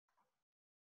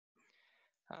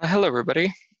Hello,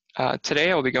 everybody. Today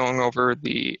I'll be going over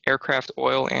the aircraft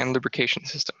oil and lubrication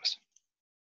systems.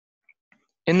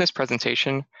 In this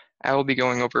presentation, I will be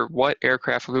going over what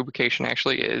aircraft lubrication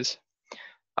actually is.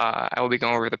 I will be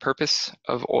going over the purpose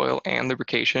of oil and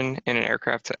lubrication in an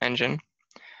aircraft engine.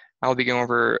 I'll be going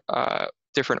over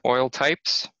different oil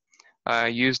types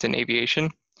used in aviation.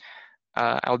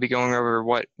 I'll be going over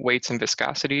what weights and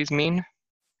viscosities mean.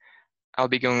 I'll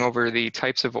be going over the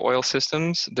types of oil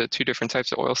systems, the two different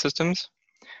types of oil systems.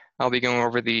 I'll be going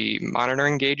over the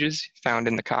monitoring gauges found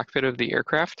in the cockpit of the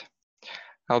aircraft.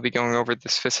 I'll be going over the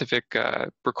specific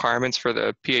requirements for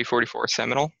the PA-44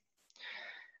 Seminole.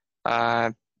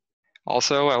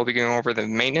 Also, I'll be going over the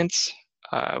maintenance,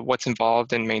 what's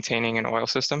involved in maintaining an oil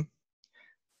system.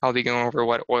 I'll be going over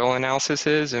what oil analysis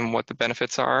is and what the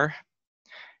benefits are.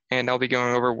 And I'll be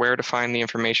going over where to find the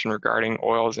information regarding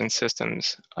oils and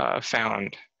systems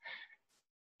found.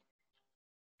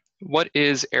 What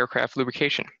is aircraft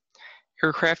lubrication?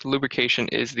 Aircraft lubrication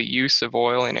is the use of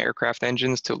oil in aircraft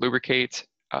engines to lubricate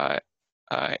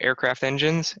aircraft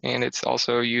engines, and it's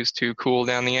also used to cool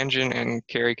down the engine and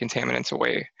carry contaminants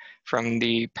away from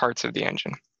the parts of the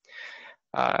engine.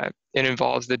 It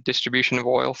involves the distribution of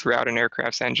oil throughout an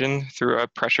aircraft's engine through a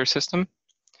pressure system.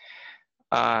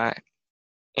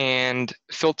 And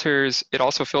it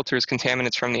also filters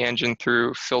contaminants from the engine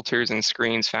through filters and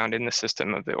screens found in the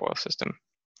system of the oil system.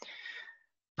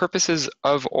 Purposes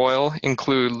of oil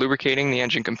include lubricating the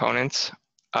engine components.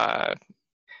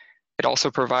 It also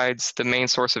provides the main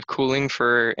source of cooling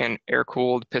for an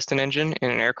air-cooled piston engine in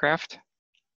an aircraft.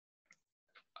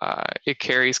 It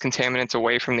carries contaminants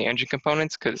away from the engine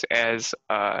components because as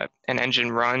an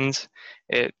engine runs,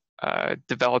 it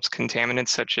develops contaminants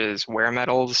such as wear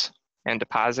metals and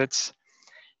deposits.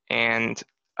 And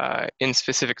in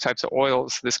specific types of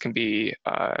oils, this can be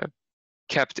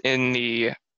kept in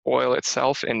the oil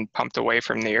itself and pumped away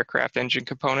from the aircraft engine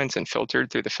components and filtered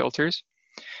through the filters.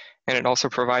 And it also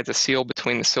provides a seal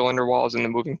between the cylinder walls and the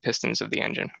moving pistons of the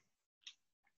engine.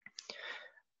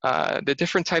 The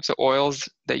different types of oils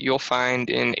that you'll find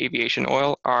in aviation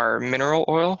oil are mineral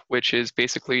oil, which is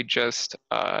basically just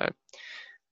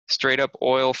straight up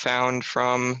oil found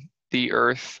from the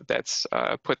earth that's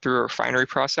put through a refinery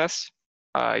process.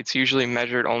 It's usually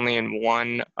measured only in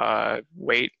one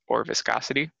weight or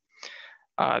viscosity.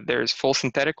 There's full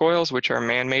synthetic oils, which are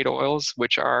man-made oils,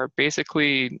 which are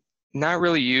basically not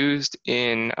really used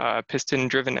in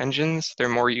piston-driven engines. They're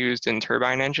more used in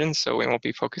turbine engines, so we won't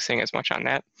be focusing as much on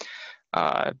that.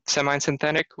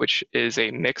 Semi-synthetic, which is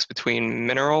a mix between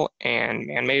mineral and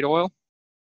man-made oil.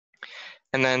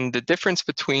 And then the difference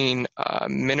between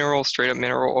straight-up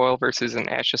mineral oil versus an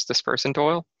ashless dispersant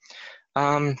oil.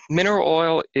 Mineral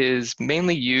oil is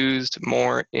mainly used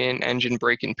more in engine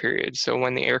break-in periods. So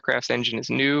when the aircraft's engine is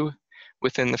new,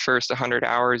 within the first 100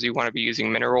 hours, you want to be using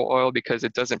mineral oil because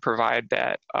it doesn't provide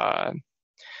that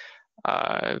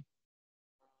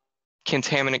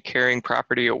contaminant carrying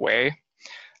property away.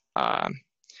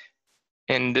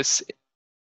 And this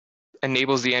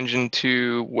enables the engine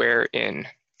to wear in.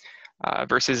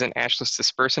 Versus an ashless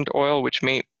dispersant oil, which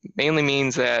mainly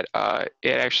means that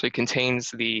it actually contains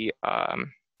the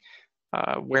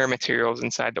wear materials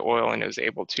inside the oil and is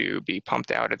able to be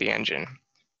pumped out of the engine.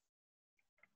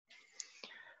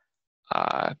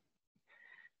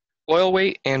 Oil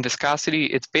weight and viscosity,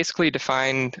 it's basically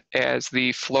defined as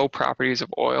the flow properties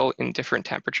of oil in different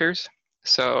temperatures.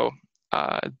 So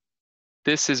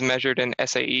this is measured in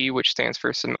SAE, which stands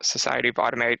for Society of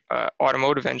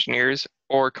Automotive Engineers,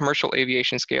 or commercial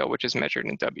aviation scale, which is measured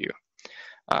in W.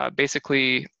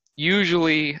 Basically,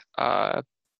 usually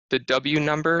the W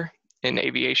number in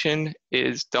aviation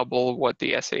is double what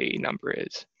the SAE number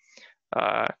is.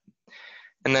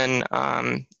 And then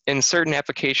in certain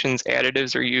applications,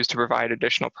 additives are used to provide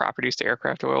additional properties to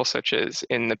aircraft oil, such as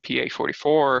in the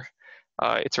PA-44.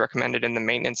 It's recommended in the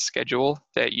maintenance schedule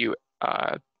that you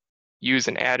use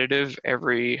an additive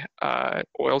every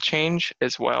oil change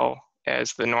as well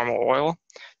as the normal oil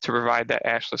to provide that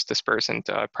ashless dispersant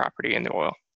property in the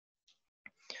oil.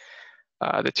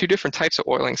 The two different types of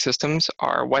oiling systems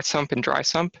are wet sump and dry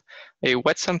sump. A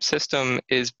wet sump system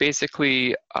is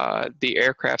basically the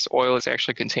aircraft's oil is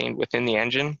actually contained within the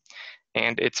engine,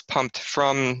 and it's pumped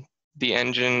from the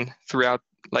engine throughout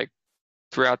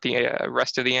the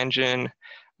rest of the engine,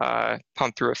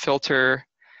 pumped through a filter,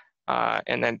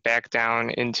 and then back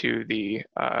down into the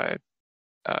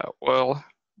oil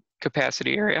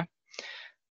capacity area.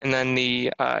 And then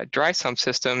the dry sump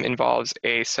system involves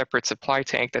a separate supply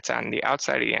tank that's on the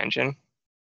outside of the engine.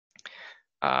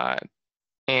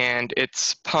 And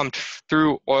it's pumped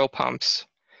through oil pumps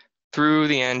through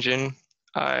the engine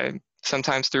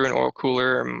sometimes through an oil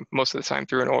cooler, or most of the time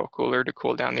through an oil cooler to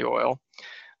cool down the oil,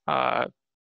 uh,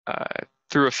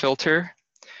 through a filter,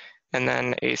 and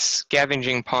then a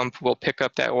scavenging pump will pick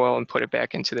up that oil and put it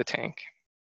back into the tank.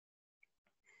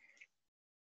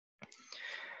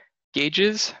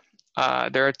 Gauges,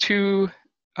 there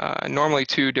are normally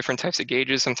two different types of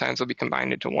gauges. Sometimes they'll be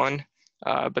combined into one.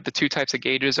 But the two types of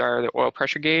gauges are the oil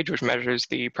pressure gauge, which measures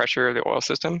the pressure of the oil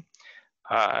system.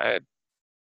 A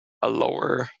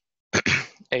lower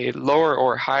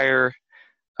or higher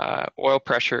oil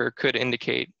pressure could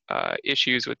indicate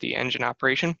issues with the engine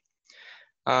operation.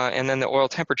 And then the oil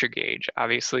temperature gauge.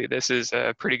 Obviously, this is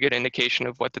a pretty good indication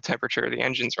of what the temperature of the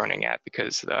engine's running at,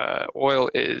 because the oil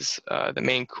is the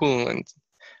main coolant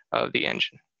of the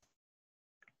engine.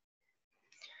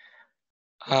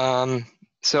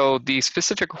 So the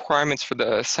specific requirements for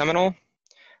the Seminole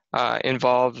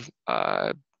involve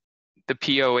the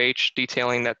POH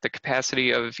detailing that the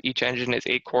capacity of each engine is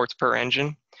 8 quarts per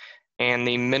engine, and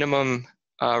the minimum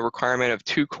requirement of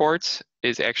 2 quarts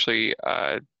is actually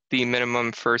the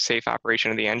minimum for safe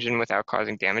operation of the engine without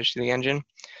causing damage to the engine.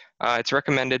 It's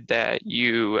recommended that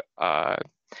you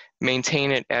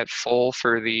maintain it at full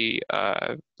for the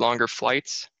longer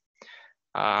flights.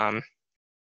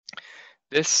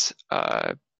 This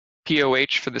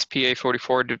POH for this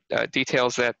PA-44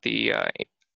 details that the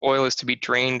oil is to be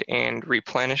drained and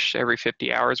replenished every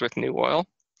 50 hours with new oil.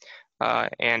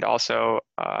 And also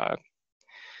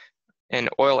an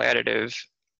oil additive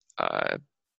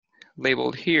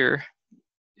labeled here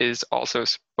is also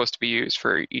supposed to be used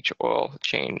for each oil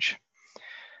change.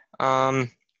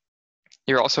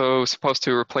 You're also supposed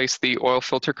to replace the oil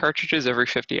filter cartridges every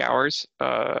 50 hours.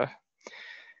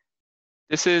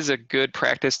 This is a good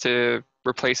practice to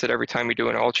replace it every time you do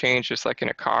an oil change, just like in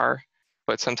a car.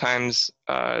 But sometimes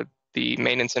the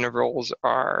maintenance intervals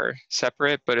are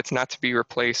separate, but it's not to be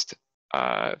replaced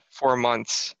 4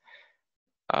 months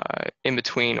in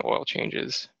between oil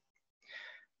changes.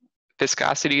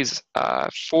 Viscosities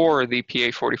for the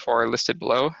PA-44 are listed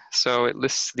below. So it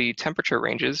lists the temperature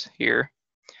ranges here.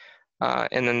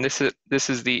 And then this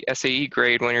is the SAE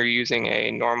grade when you're using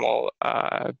a normal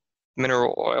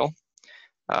mineral oil.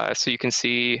 So you can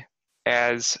see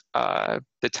as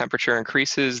the temperature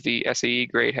increases, the SAE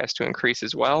grade has to increase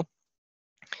as well.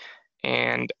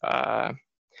 And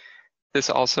this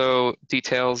also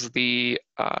details the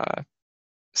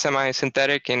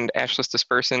semi-synthetic and ashless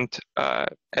dispersant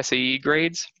SAE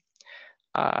grades.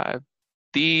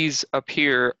 These up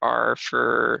here are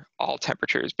for all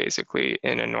temperatures, basically,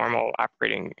 in a normal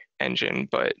operating engine.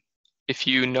 But if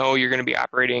you know you're going to be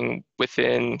operating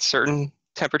within certain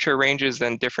temperature ranges,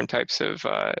 then different types of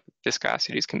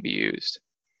viscosities can be used.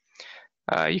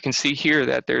 You can see here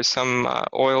that there's some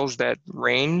oils that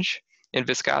range in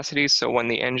viscosities. So when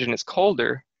the engine is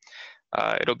colder,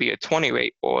 it'll be a 20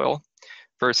 weight oil,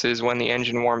 versus when the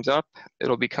engine warms up,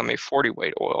 it'll become a 40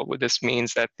 weight oil. This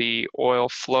means that the oil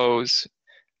flows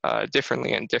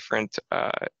differently in different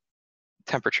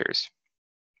temperatures.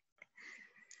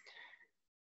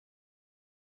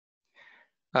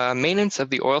 Maintenance of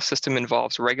the oil system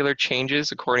involves regular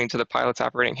changes according to the pilot's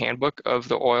operating handbook of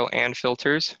the oil and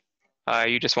filters.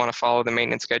 You just want to follow the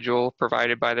maintenance schedule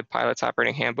provided by the pilot's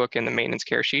operating handbook and the maintenance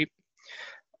care sheet.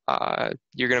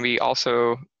 You're going to be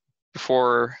also,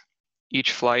 before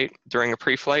each flight, during a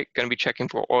pre-flight, going to be checking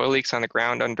for oil leaks on the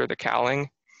ground under the cowling,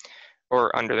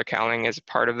 or under the cowling as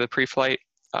part of the pre-flight.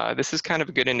 This is kind of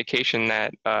a good indication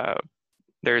that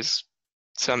there's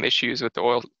some issues with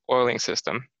the oiling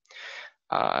system.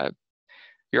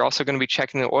 You're also going to be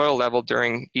checking the oil level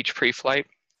during each pre-flight.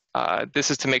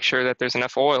 This is to make sure that there's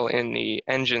enough oil in the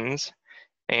engines,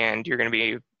 and you're going to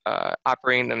be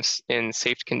operating them in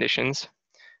safe conditions.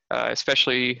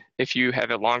 Especially if you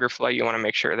have a longer flight, you want to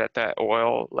make sure that that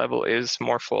oil level is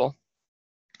more full.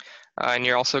 And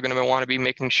you're also going to want to be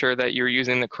making sure that you're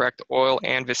using the correct oil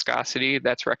and viscosity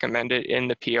that's recommended in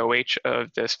the POH of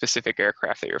the specific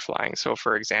aircraft that you're flying. So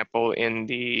for example, in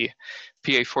the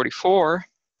PA-44,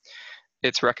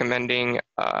 it's recommending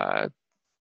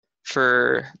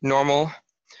for normal,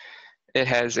 it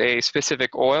has a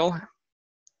specific oil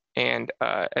and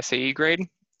SAE grade.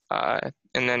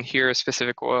 And then here a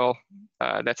specific oil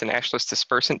that's an ashless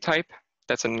dispersant type.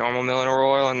 That's a normal mineral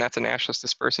oil, and that's an ashless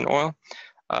dispersant oil.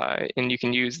 And you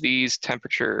can use these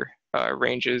temperature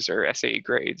ranges or SAE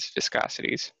grades,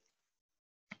 viscosities.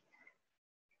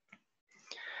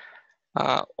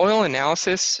 Oil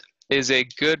analysis is a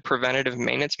good preventative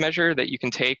maintenance measure that you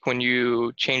can take when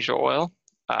you change the oil.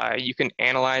 You can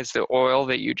analyze the oil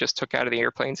that you just took out of the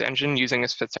airplane's engine using a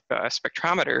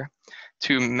spectrometer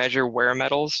to measure wear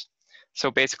metals So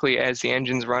basically, as the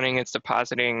engine's running, it's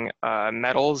depositing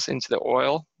metals into the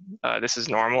oil. This is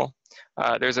normal.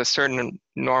 There's a certain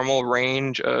normal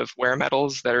range of wear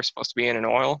metals that are supposed to be in an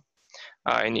oil.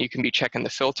 And you can be checking the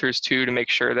filters too to make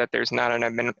sure that there's not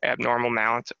an abnormal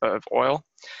amount of oil.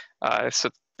 So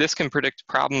this can predict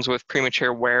problems with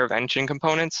premature wear of engine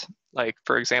components, like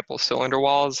for example, cylinder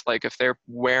walls. Like if they're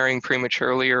wearing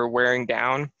prematurely or wearing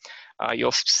down,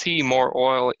 you'll see more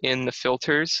oil in the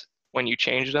filters when you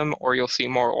change them, or you'll see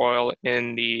more oil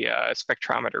in the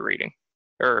spectrometer reading,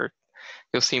 or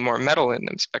you'll see more metal in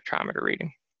the spectrometer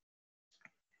reading.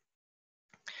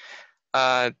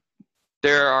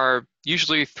 There are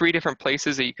usually 3 different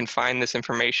places that you can find this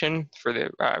information for the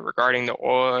regarding the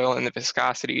oil and the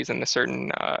viscosities and the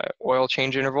certain oil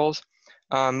change intervals.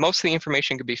 Most of the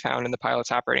information can be found in the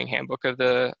pilot's operating handbook of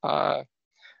the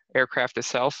aircraft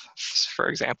itself. For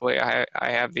example, I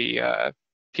have the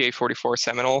PA-44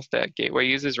 Seminole that Gateway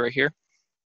uses right here.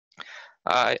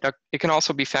 It can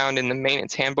also be found in the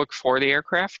maintenance handbook for the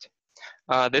aircraft.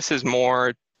 This is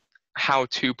more how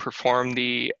to perform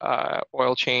the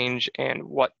oil change and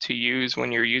what to use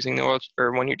when you're using the oil,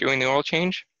 or when you're doing the oil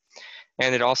change.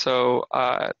 And it also,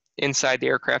 inside the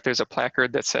aircraft, there's a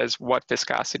placard that says what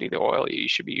viscosity the oil you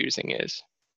should be using is.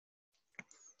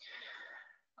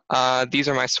 These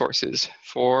are my sources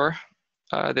for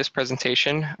this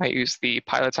presentation. I use the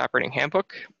Pilot's Operating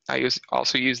Handbook. I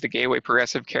also use the Gateway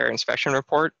Progressive Care Inspection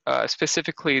Report,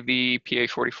 specifically the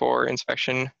PA-44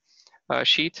 inspection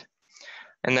sheet.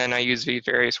 And then I use the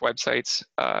various websites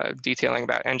detailing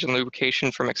about engine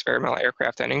lubrication from experimental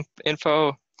aircraft and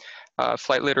info,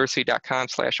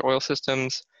 flightliteracy.com/oil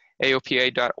systems,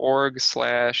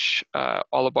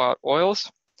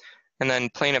 aopa.org/allaboutOils, and then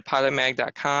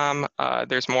planetpilotmag.com,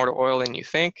 there's more to oil than you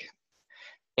think,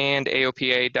 and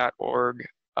aopa.org,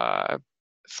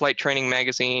 flight training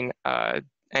magazine,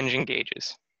 engine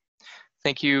gauges.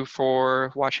 Thank you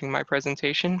for watching my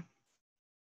presentation.